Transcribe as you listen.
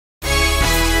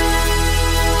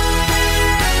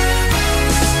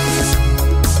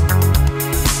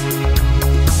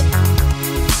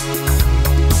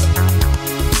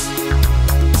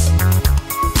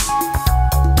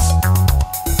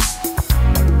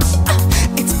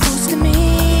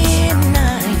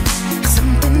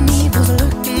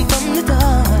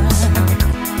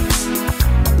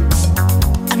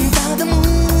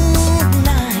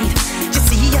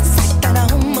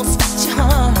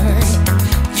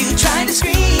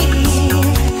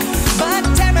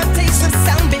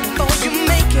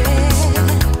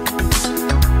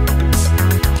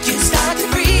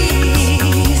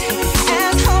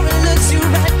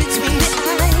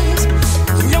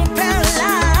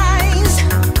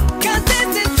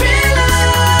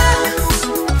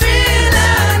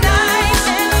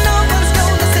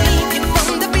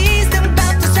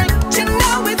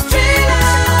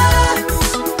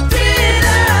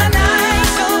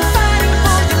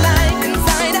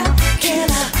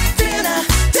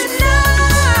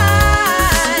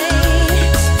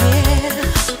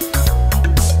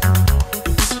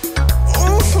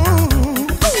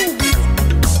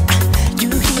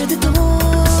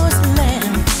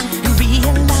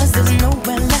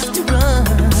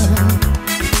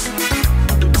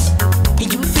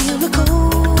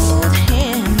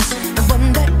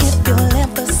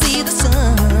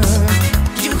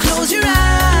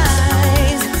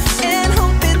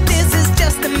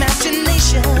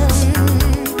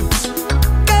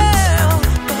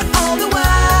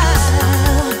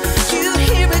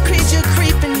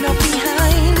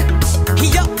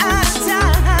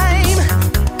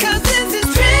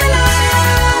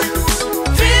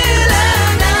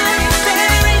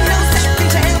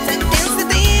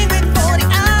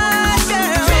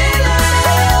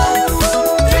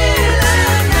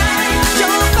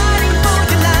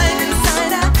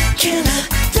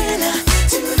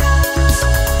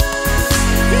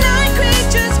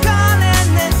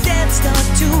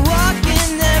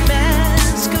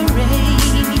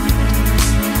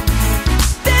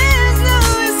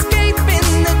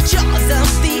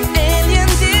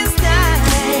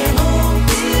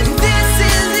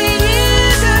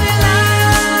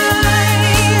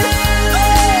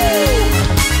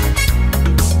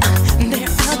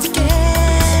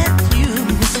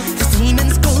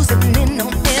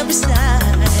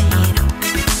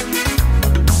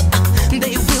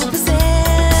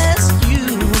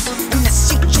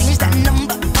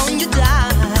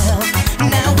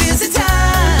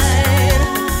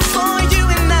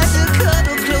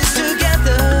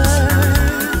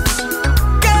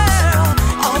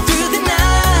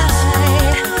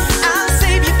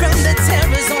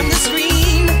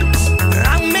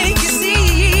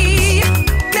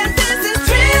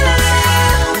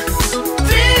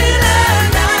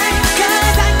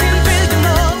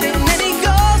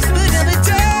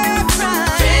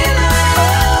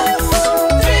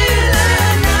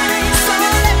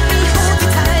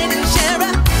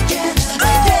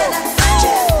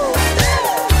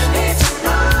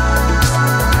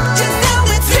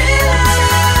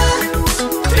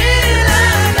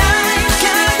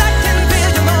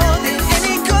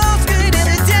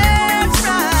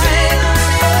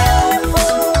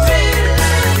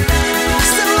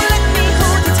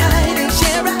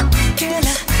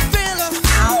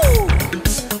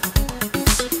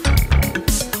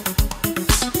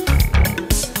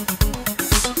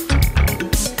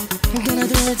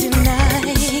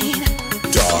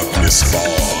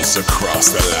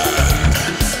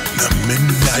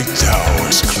Night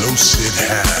hours close at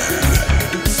hand.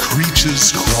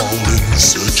 Creatures crawl in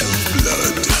search of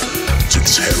blood to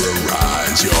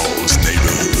terrorize y'all's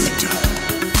neighborhood.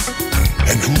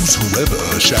 And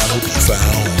whosoever shall be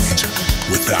found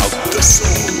without the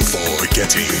soul for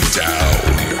getting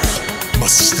down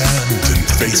must stand and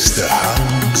face the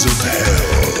hounds of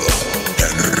hell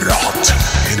and rot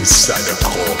inside a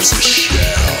corpse's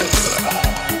shell.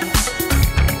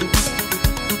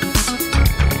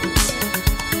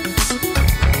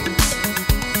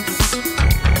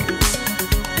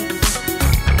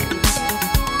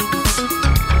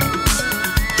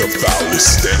 The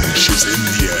foulest stench is in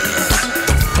the air,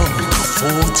 the funk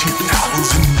of 49.